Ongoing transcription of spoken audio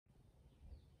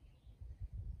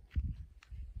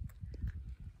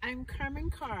I'm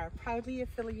Carmen Carr, proudly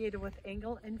affiliated with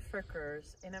Engel and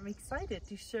Frickers, and I'm excited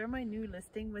to share my new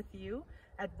listing with you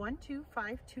at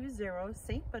 12520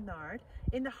 St. Bernard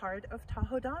in the heart of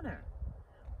Tahoe Donner.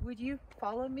 Would you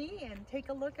follow me and take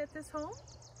a look at this home?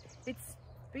 It's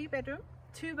 3 bedroom,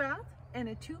 2 bath, and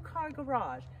a 2-car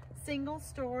garage, single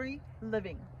story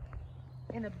living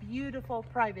in a beautiful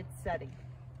private setting.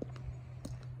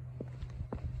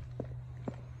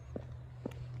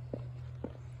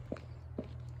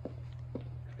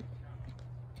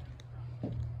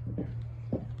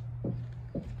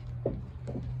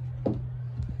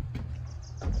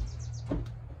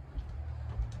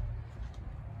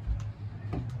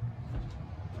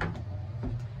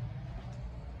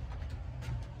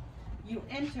 You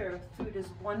enter through this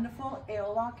wonderful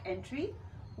airlock entry,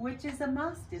 which is a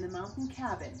must in a mountain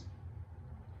cabin.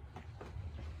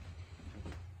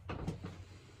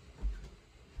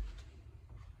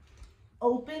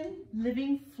 Open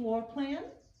living floor plan,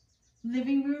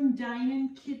 living room,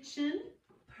 dining, kitchen,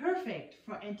 perfect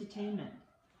for entertainment.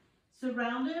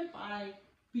 Surrounded by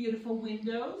beautiful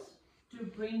windows to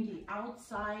bring the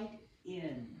outside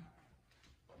in.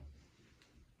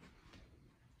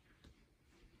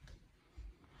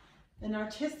 An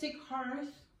artistic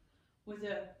hearth with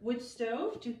a wood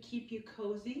stove to keep you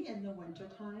cozy in the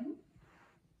wintertime.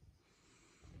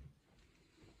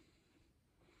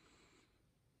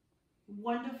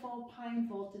 Wonderful pine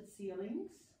vaulted ceilings.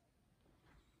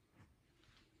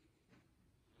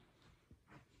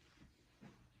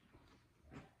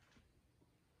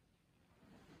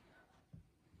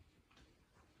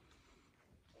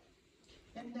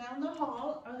 And down the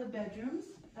hall are the bedrooms,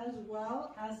 as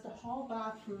well as the hall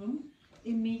bathroom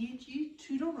immediately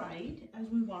to the right as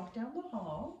we walk down the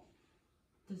hall.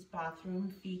 This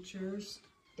bathroom features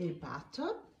a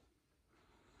bathtub.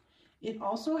 It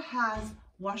also has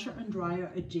washer and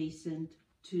dryer adjacent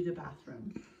to the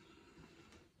bathroom.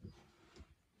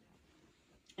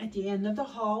 At the end of the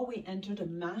hall, we enter the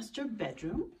master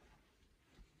bedroom,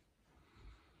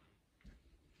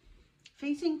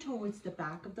 facing towards the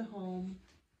back of the home.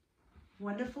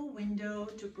 Wonderful window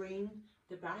to bring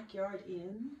the backyard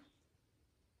in.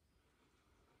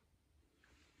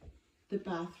 The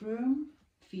bathroom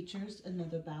features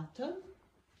another bathtub,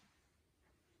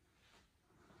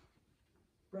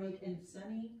 bright and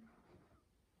sunny.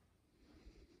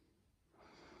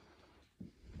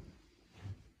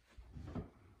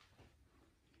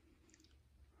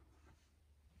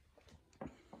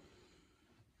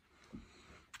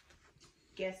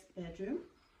 Guest bedroom,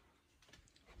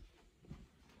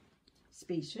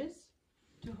 spacious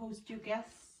to host your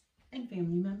guests and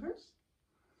family members.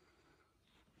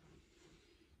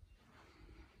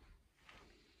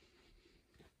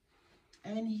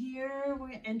 And here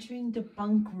we're entering the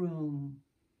bunk room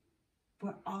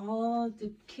where all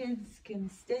the kids can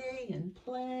stay and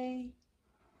play.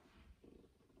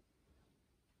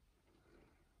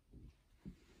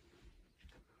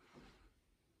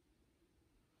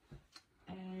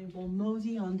 And we'll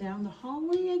mosey on down the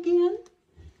hallway again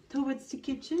towards the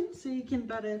kitchen so you can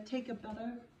take a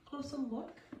closer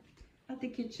look at the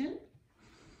kitchen.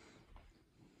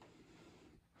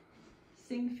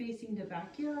 Sink facing the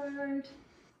backyard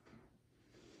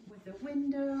with a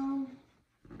window.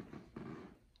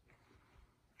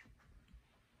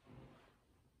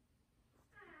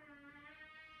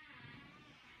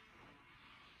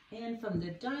 And from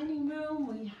the dining room,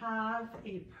 we have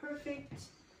a perfect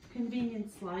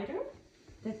convenient slider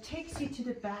that takes you to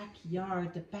the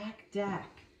backyard, the back deck.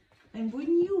 And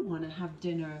wouldn't you want to have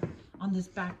dinner on this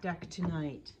back deck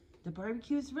tonight? The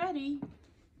barbecue is ready.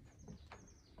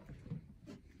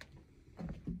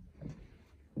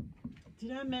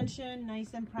 Did I mention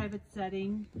nice and private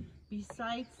setting?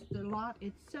 Besides the lot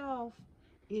itself,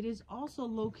 it is also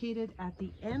located at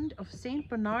the end of St.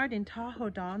 Bernard in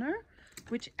Tahoe Donner,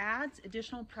 which adds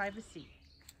additional privacy.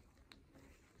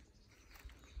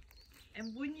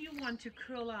 And wouldn't you want to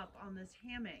curl up on this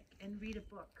hammock and read a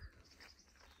book?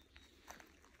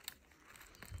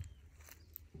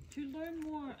 To learn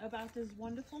more about this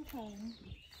wonderful home,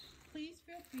 please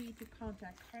feel free to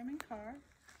contact Carmen Carr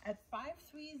at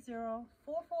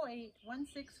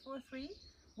 530-448-1643,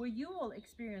 where you will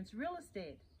experience real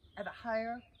estate at a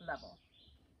higher level.